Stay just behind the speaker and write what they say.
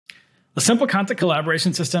A simple content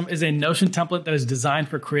collaboration system is a Notion template that is designed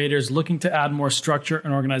for creators looking to add more structure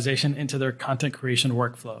and organization into their content creation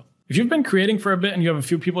workflow. If you've been creating for a bit and you have a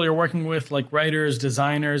few people you're working with, like writers,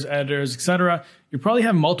 designers, editors, etc., you probably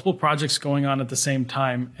have multiple projects going on at the same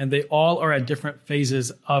time, and they all are at different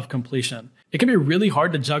phases of completion. It can be really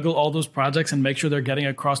hard to juggle all those projects and make sure they're getting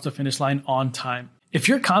across the finish line on time. If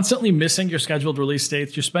you're constantly missing your scheduled release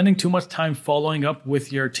dates, you're spending too much time following up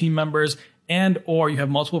with your team members, and or you have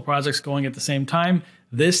multiple projects going at the same time,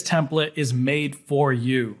 this template is made for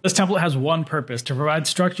you. This template has one purpose: to provide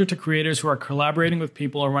structure to creators who are collaborating with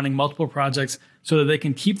people or running multiple projects so that they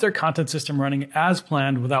can keep their content system running as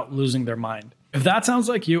planned without losing their mind. If that sounds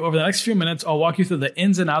like you, over the next few minutes, I'll walk you through the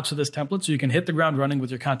ins and outs of this template so you can hit the ground running with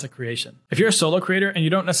your content creation. If you're a solo creator and you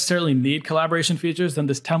don't necessarily need collaboration features, then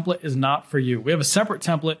this template is not for you. We have a separate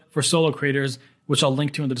template for solo creators, which I'll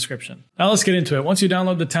link to in the description. Now let's get into it. Once you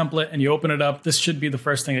download the template and you open it up, this should be the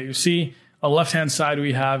first thing that you see. On the left-hand side,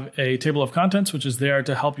 we have a table of contents, which is there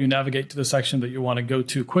to help you navigate to the section that you want to go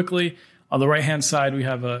to quickly. On the right-hand side, we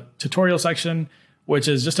have a tutorial section, which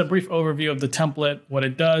is just a brief overview of the template, what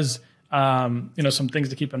it does, some things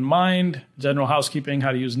to keep in mind, general housekeeping,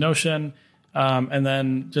 how to use Notion, and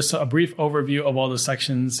then just a brief overview of all the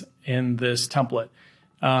sections in this template.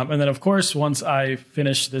 And then, of course, once I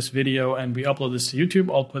finish this video and we upload this to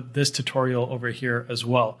YouTube, I'll put this tutorial over here as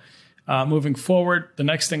well. Moving forward, the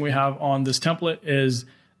next thing we have on this template is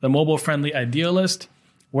the mobile-friendly idea list.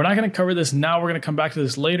 We're not going to cover this now. We're going to come back to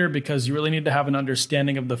this later because you really need to have an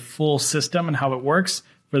understanding of the full system and how it works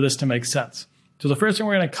for this to make sense. So the first thing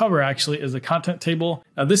we're going to cover actually is the content table.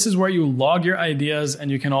 Now, this is where you log your ideas and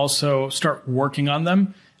you can also start working on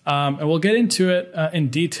them. And we'll get into it in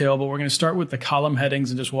detail, but we're going to start with the column headings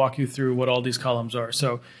and just walk you through what all these columns are.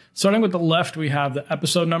 So starting with the left, we have the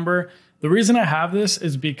episode number. The reason I have this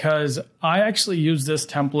is because I actually use this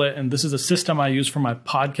template, and this is a system I use for my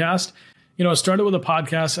podcast. It started with a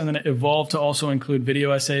podcast and then it evolved to also include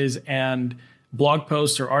video essays and blog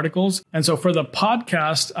posts or articles. And so for the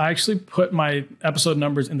podcast, I actually put my episode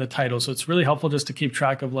numbers in the title. So it's really helpful just to keep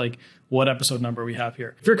track of what episode number we have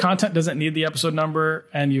here. If your content doesn't need the episode number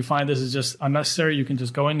and you find this is just unnecessary, you can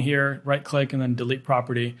just go in here, right click, and then delete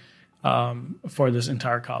property for this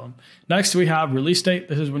entire column. Next, we have release date.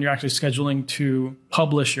 This is when you're actually scheduling to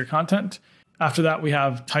publish your content. After that, we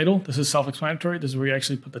have title. This is self-explanatory. This is where you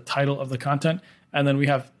actually put the title of the content. And then we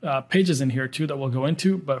have pages in here too that we'll go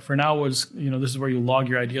into. But for now, this is where you log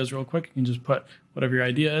your ideas real quick. You can just put whatever your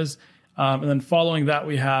idea is. And then following that,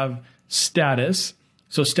 we have status.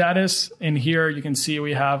 So status in here, you can see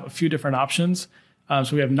we have a few different options.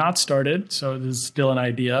 So we have not started. So this is still an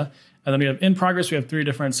idea. And then we have in progress. We have three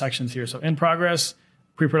different sections here. So in progress,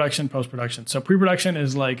 pre-production, post-production. So pre-production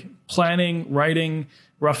is like planning, writing,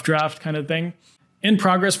 rough draft kind of thing. In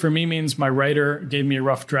progress for me means my writer gave me a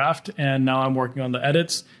rough draft and now I'm working on the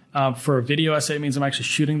edits. For a video essay, it means I'm actually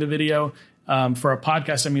shooting the video. For a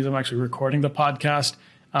podcast, it means I'm actually recording the podcast.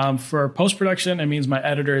 For post-production, it means my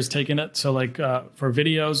editor is taking it. So for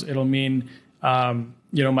videos, it'll mean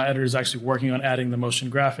my editor is actually working on adding the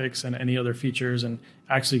motion graphics and any other features and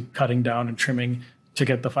actually cutting down and trimming to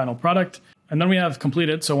get the final product. And then we have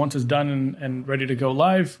completed. So once it's done and ready to go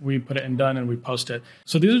live, we put it in done and we post it.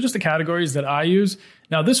 So these are just the categories that I use.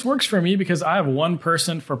 Now this works for me because I have one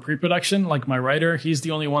person for pre-production, like my writer. He's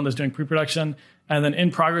the only one that's doing pre-production. And then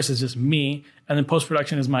in progress is just me. And then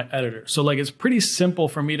post-production is my editor. So it's pretty simple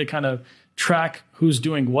for me to kind of track who's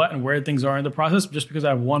doing what and where things are in the process, just because I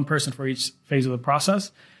have one person for each phase of the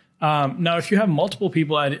process. Now, if you have multiple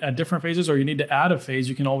people at different phases or you need to add a phase,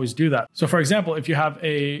 you can always do that. So for example, if you have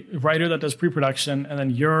a writer that does pre-production and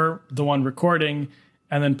then you're the one recording,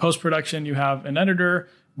 and then post-production, you have an editor,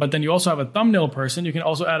 but then you also have a thumbnail person, you can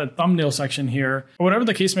also add a thumbnail section here. Or whatever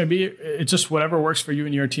the case may be, it's just whatever works for you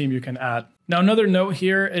and your team, you can add. Now, another note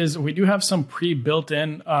here is we do have some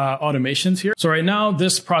pre-built-in automations here. So right now,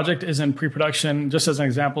 this project is in pre-production. Just as an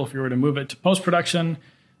example, if you were to move it to post-production,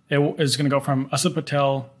 it is going to go from Asa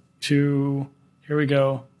Patel to, here we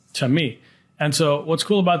go, to me. And so what's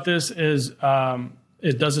cool about this is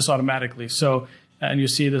it does this automatically. So, and you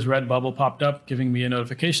see this red bubble popped up giving me a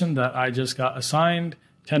notification that I just got assigned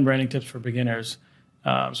 10 branding tips for beginners.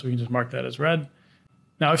 So we can just mark that as red.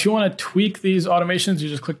 Now, if you want to tweak these automations, you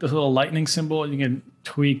just click this little lightning symbol. You can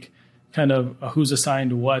tweak kind of who's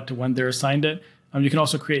assigned what, when they're assigned it. You can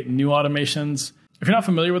also create new automations. If you're not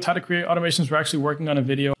familiar with how to create automations, we're actually working on a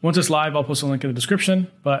video. Once it's live, I'll post a link in the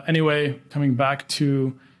description. But anyway, coming back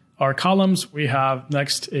to our columns, we have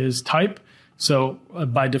next is type. So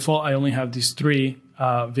by default, I only have these three,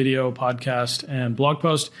 video, podcast, and blog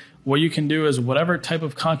post. What you can do is whatever type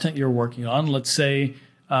of content you're working on, let's say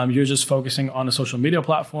you're just focusing on a social media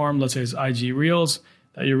platform, let's say it's IG Reels,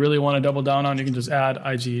 that you really want to double down on, you can just add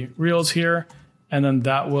IG Reels here, and then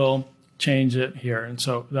that will change it here. And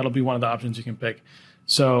so that'll be one of the options you can pick.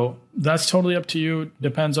 So that's totally up to you.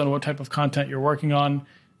 Depends on what type of content you're working on.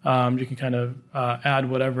 You can kind of add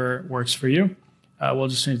whatever works for you. We'll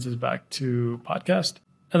just change this back to podcast.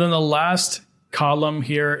 And then the last column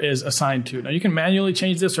here is assigned to. Now you can manually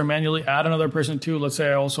change this or manually add another person to. Let's say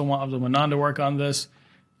I also want Abdul Manan to work on this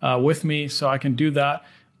with me, so I can do that.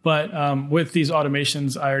 But with these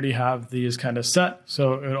automations, I already have these kind of set,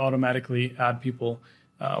 so it would automatically add people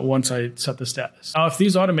once I set the status. Now, if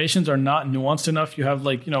these automations are not nuanced enough, you have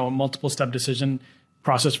like, a multiple step decision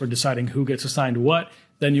process for deciding who gets assigned what,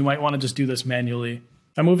 then you might want to just do this manually.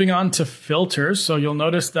 Now moving on to filters. So you'll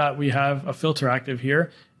notice that we have a filter active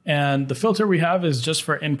here. And the filter we have is just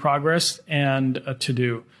for in progress and to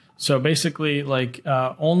do. So basically like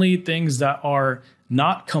only things that are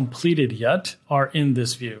not completed yet are in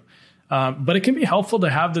this view. But it can be helpful to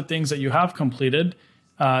have the things that you have completed.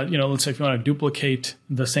 Let's say if you want to duplicate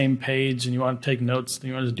the same page and you want to take notes, then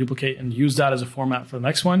you want to duplicate and use that as a format for the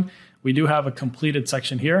next one. We do have a completed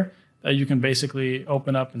section here that you can basically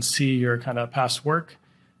open up and see your kind of past work.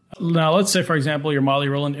 Now, let's say, for example, your Molly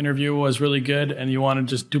Rowland interview was really good and you want to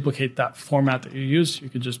just duplicate that format that you used. You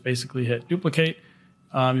could just basically hit duplicate.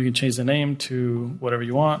 You can change the name to whatever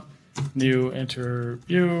you want, new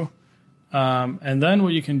interview. And then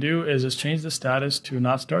what you can do is just change the status to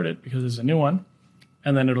not started because it's a new one,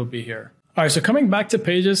 and then it'll be here. All right, so coming back to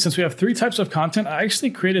pages, since we have 3 types of content, I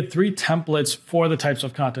actually created 3 templates for the types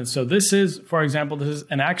of content. So this is, for example, this is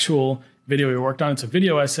an actual video we worked on. It's a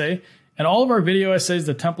video essay. And all of our video essays,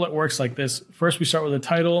 the template works like this. First, we start with a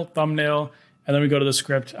title, thumbnail, and then we go to the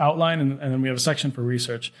script outline, and then we have a section for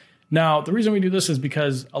research. Now, the reason we do this is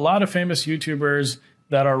because a lot of famous YouTubers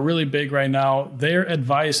that are really big right now, their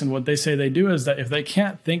advice and what they say they do is that if they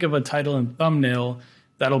can't think of a title and thumbnail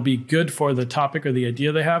that'll be good for the topic or the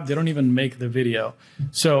idea they have, they don't even make the video.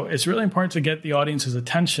 So it's really important to get the audience's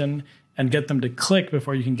attention and get them to click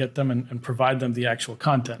before you can get them and provide them the actual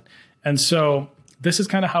content. And so this is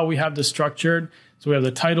kind of how we have this structured. So we have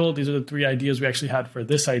the title. These are the 3 ideas we actually had for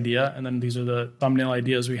this idea. And then these are the thumbnail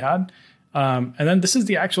ideas we had. And then this is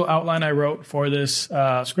the actual outline I wrote for this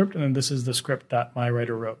script. And then this is the script that my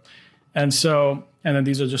writer wrote. And then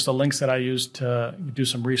these are just the links that I used to do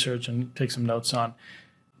some research and take some notes on.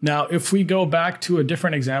 Now, if we go back to a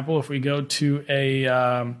different example, if we go to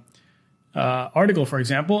a article, for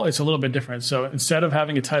example, it's a little bit different. So instead of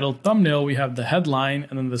having a title thumbnail, we have the headline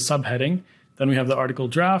and then the subheading. Then we have the article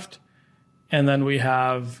draft, and then we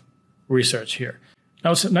have research here.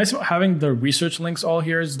 Now, what's nice about having the research links all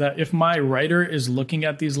here is that if my writer is looking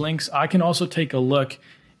at these links, I can also take a look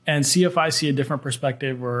and see if I see a different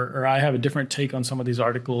perspective or I have a different take on some of these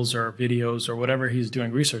articles or videos or whatever he's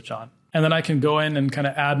doing research on. And then I can go in and kind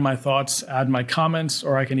of add my thoughts, add my comments,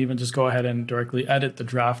 or I can even just go ahead and directly edit the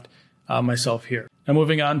draft myself here. Now,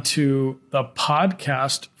 moving on to the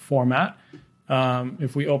podcast format.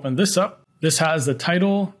 If we open this up, this has the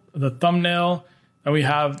title, the thumbnail, and we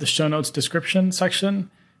have the show notes description section,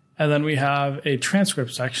 and then we have a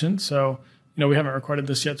transcript section. So, we haven't recorded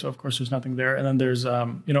this yet, so of course there's nothing there. And then there's,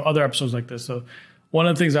 other episodes like this. So one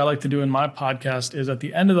of the things I like to do in my podcast is at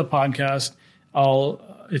the end of the podcast,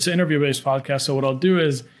 it's an interview-based podcast. So what I'll do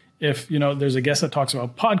is if, there's a guest that talks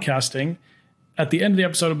about podcasting, at the end of the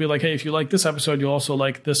episode, it'll be like, hey, if you like this episode, you'll also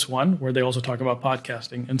like this one where they also talk about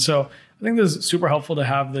podcasting. And so I think this is super helpful to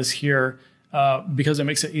have this here because it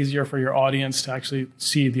makes it easier for your audience to actually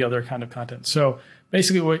see the other kind of content. So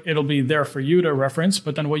basically it'll be there for you to reference,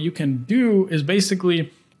 but then what you can do is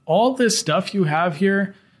basically all this stuff you have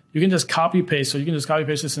here, you can just copy paste. So you can just copy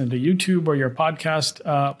paste this into YouTube or your podcast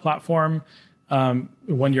platform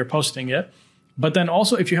when you're posting it. But then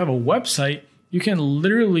also if you have a website, you can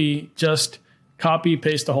literally just copy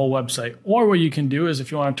paste the whole website. Or what you can do is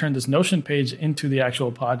if you want to turn this Notion page into the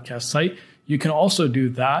actual podcast site, you can also do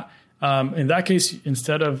that. In that case,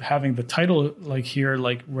 instead of having the title like here,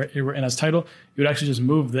 like written as title, you would actually just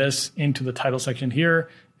move this into the title section here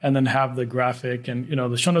and then have the graphic and,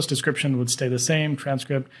 the show notes description would stay the same,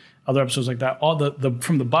 transcript, other episodes like that. All the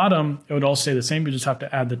from the bottom, it would all stay the same. You just have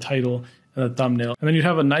to add the title and the thumbnail. And then you'd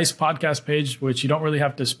have a nice podcast page, which you don't really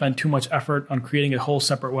have to spend too much effort on creating a whole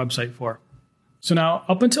separate website for. So now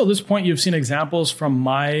up until this point, you've seen examples from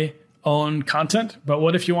my own content, but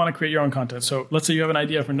what if you want to create your own content? So let's say you have an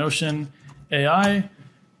idea for Notion AI.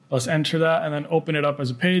 Let's enter that and then open it up as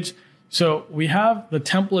a page. So we have the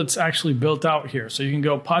templates actually built out here. So you can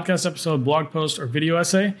go podcast episode, blog post, or video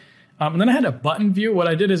essay. And then I had a button view. What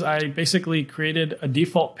I did is I basically created a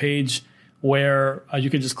default page where you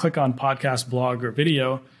could just click on podcast, blog, or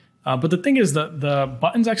video. But the thing is that the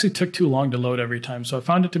buttons actually took too long to load every time. So I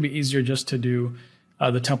found it to be easier just to do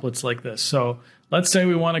the templates like this. So let's say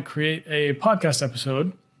we want to create a podcast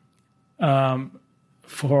episode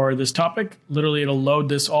for this topic. Literally, it'll load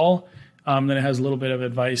this all. Then it has a little bit of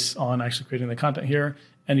advice on actually creating the content here.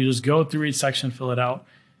 And you just go through each section, fill it out.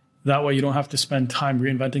 That way you don't have to spend time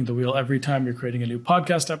reinventing the wheel every time you're creating a new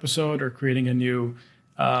podcast episode or creating a new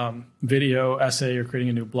video essay or creating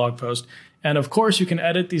a new blog post. And of course, you can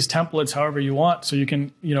edit these templates however you want. So you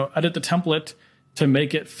can, edit the template to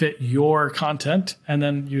make it fit your content. And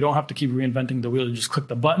then you don't have to keep reinventing the wheel. You just click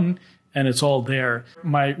the button and it's all there.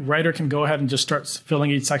 My writer can go ahead and just start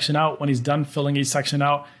filling each section out. When he's done filling each section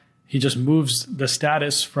out, he just moves the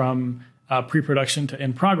status from pre-production to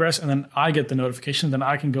in progress. And then I get the notification. Then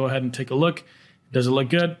I can go ahead and take a look. Does it look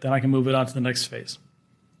good? Then I can move it on to the next phase.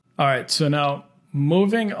 All right. So now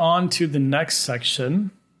moving on to the next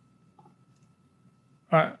section.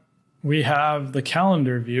 All right. We have the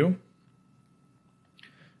calendar view.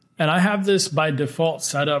 And I have this by default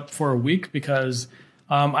set up for a week because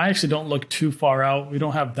I actually don't look too far out. We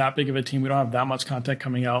don't have that big of a team. We don't have that much content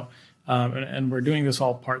coming out. And we're doing this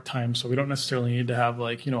all part-time. So we don't necessarily need to have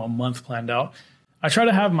a month planned out. I try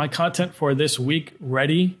to have my content for this week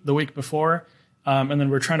ready the week before. And then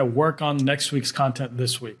we're trying to work on next week's content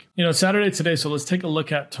this week. It's Saturday today. So let's take a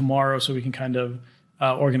look at tomorrow so we can kind of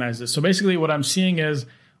organize this. So basically what I'm seeing is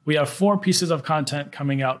we have 4 pieces of content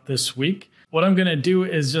coming out this week. What I'm going to do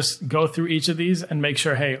is just go through each of these and make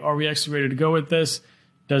sure, hey, are we actually ready to go with this?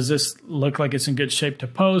 Does this look like it's in good shape to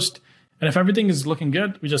post? And if everything is looking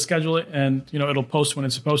good, we just schedule it and it'll post when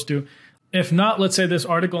it's supposed to. If not, let's say this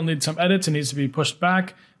article needs some edits and needs to be pushed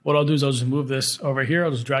back. What I'll do is I'll just move this over here.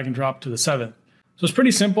 I'll just drag and drop to the 7th. So it's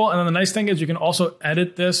pretty simple. And then the nice thing is you can also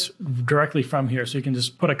edit this directly from here. So you can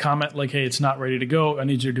just put a comment like, hey, it's not ready to go. I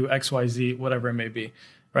need you to do X, Y, Z, whatever it may be,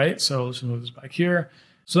 right? So let's move this back here.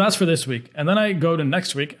 So that's for this week. And then I go to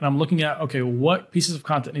next week and I'm looking at, okay, what pieces of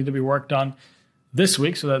content need to be worked on this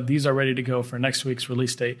week so that these are ready to go for next week's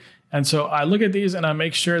release date. And so I look at these and I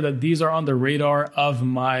make sure that these are on the radar of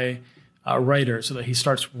my writer so that he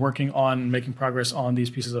starts working on making progress on these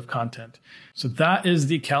pieces of content. So that is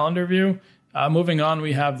the calendar view. Moving on,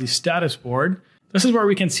 we have the status board. This is where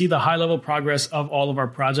we can see the high-level progress of all of our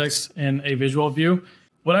projects in a visual view.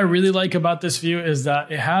 What I really like about this view is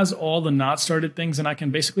that it has all the not started things and I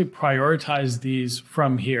can basically prioritize these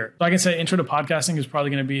from here. So I can say intro to podcasting is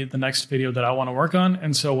probably going to be the next video that I want to work on.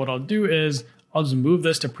 And so what I'll do is I'll just move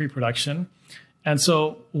this to pre-production. And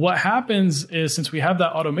so what happens is since we have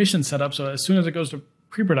that automation set up, so as soon as it goes to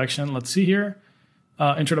pre-production, let's see here,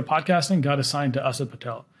 intro to podcasting got assigned to Asad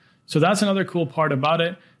Patel. So that's another cool part about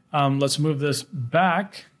it. Let's move this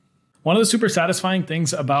back. One of the super satisfying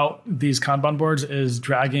things about these Kanban boards is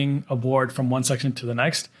dragging a board from one section to the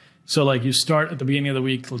next. So like you start at the beginning of the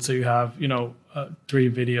week, let's say you have, 3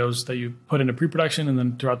 videos that you put into pre-production and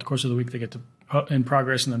then throughout the course of the week, they get to in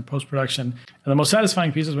progress and then post-production. And the most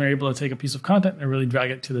satisfying piece is when you're able to take a piece of content and really drag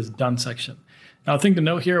it to this done section. Now, a thing to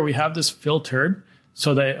note here, we have this filtered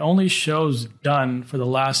so that it only shows done for the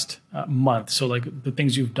last month. So like the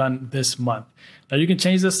things you've done this month. Now you can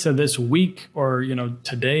change this to this week or,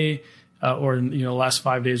 today or, last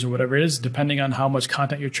 5 days or whatever it is, depending on how much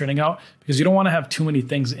content you're churning out, because you don't want to have too many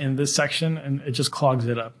things in this section and it just clogs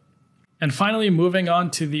it up. And finally, moving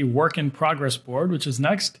on to the work in progress board, which is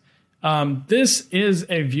next. This is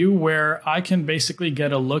a view where I can basically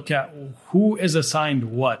get a look at who is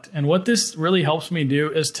assigned what. And what this really helps me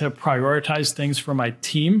do is to prioritize things for my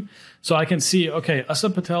team. So I can see, okay,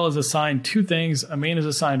 Asad Patel is assigned 2 things. Amin is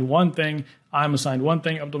assigned 1 thing. I'm assigned 1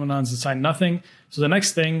 thing. Abdul Manan is assigned nothing. So the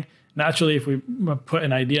next thing, naturally, if we put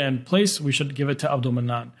an idea in place, we should give it to Abdul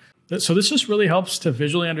Manan. So this just really helps to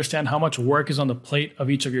visually understand how much work is on the plate of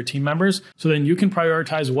each of your team members. So then you can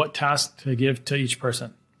prioritize what tasks to give to each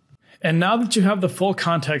person. And now that you have the full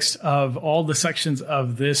context of all the sections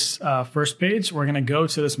of this first page, we're going to go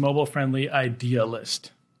to this mobile-friendly idea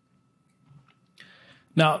list.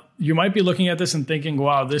 Now, you might be looking at this and thinking,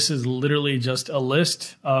 wow, this is literally just a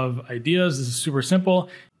list of ideas. This is super simple.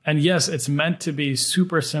 And yes, it's meant to be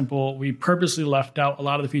super simple. We purposely left out a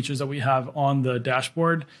lot of the features that we have on the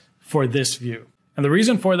dashboard for this view. And the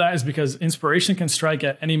reason for that is because inspiration can strike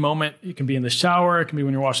at any moment. It can be in the shower. It can be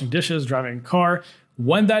when you're washing dishes, driving a car.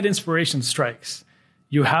 When that inspiration strikes,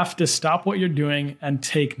 you have to stop what you're doing and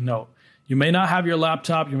take note. You may not have your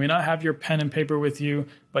laptop, you may not have your pen and paper with you,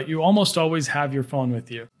 but you almost always have your phone with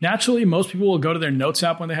you. Naturally, most people will go to their notes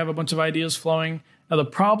app when they have a bunch of ideas flowing. Now, the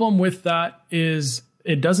problem with that is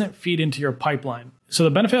it doesn't feed into your pipeline. So the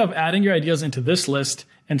benefit of adding your ideas into this list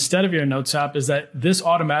instead of your Notes app is that this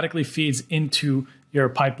automatically feeds into your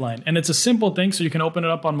pipeline. And it's a simple thing, so you can open it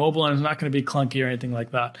up on mobile and it's not going to be clunky or anything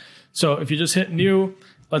like that. So if you just hit new,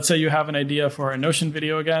 let's say you have an idea for a Notion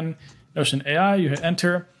video again, Notion AI, you hit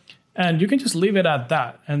enter, and you can just leave it at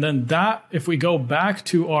that. And then that, if we go back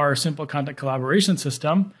to our simple content collaboration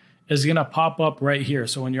system, is going to pop up right here.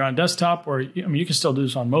 So when you're on desktop, or I mean, you can still do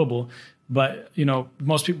this on mobile, but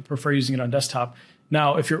most people prefer using it on desktop.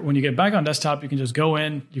 Now, when you get back on desktop, you can just go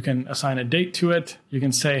in, you can assign a date to it. You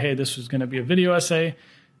can say, hey, this is going to be a video essay.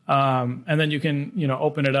 And then you can,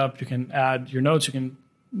 open it up. You can add your notes. You can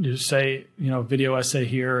just say, video essay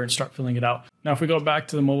here and start filling it out. Now, if we go back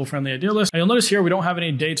to the mobile friendly idea list, you'll notice here, we don't have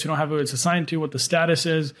any dates. We don't have who it's assigned to, what the status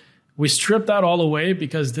is. We stripped that all away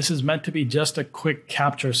because this is meant to be just a quick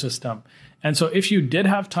capture system. And so if you did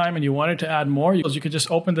have time and you wanted to add more, you could just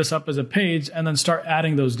open this up as a page and then start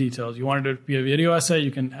adding those details. You wanted it to be a video essay, you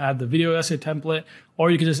can add the video essay template, or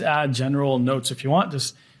you can just add general notes if you want,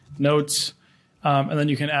 just notes. And then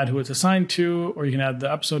you can add who it's assigned to, or you can add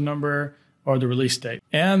the episode number or the release date.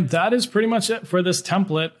 And that is pretty much it for this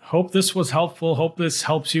template. Hope this was helpful. Hope this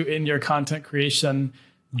helps you in your content creation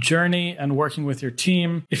journey and working with your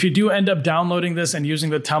team. If you do end up downloading this and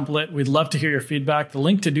using the template, we'd love to hear your feedback. The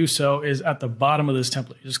link to do so is at the bottom of this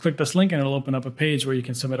template. You just click this link and it'll open up a page where you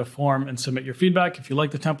can submit a form and submit your feedback. If you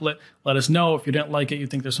like the template, let us know. If you didn't like it, you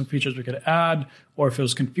think there's some features we could add, or if it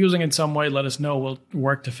was confusing in some way, let us know. We'll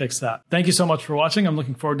work to fix that. Thank you so much for watching. I'm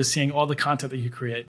looking forward to seeing all the content that you create.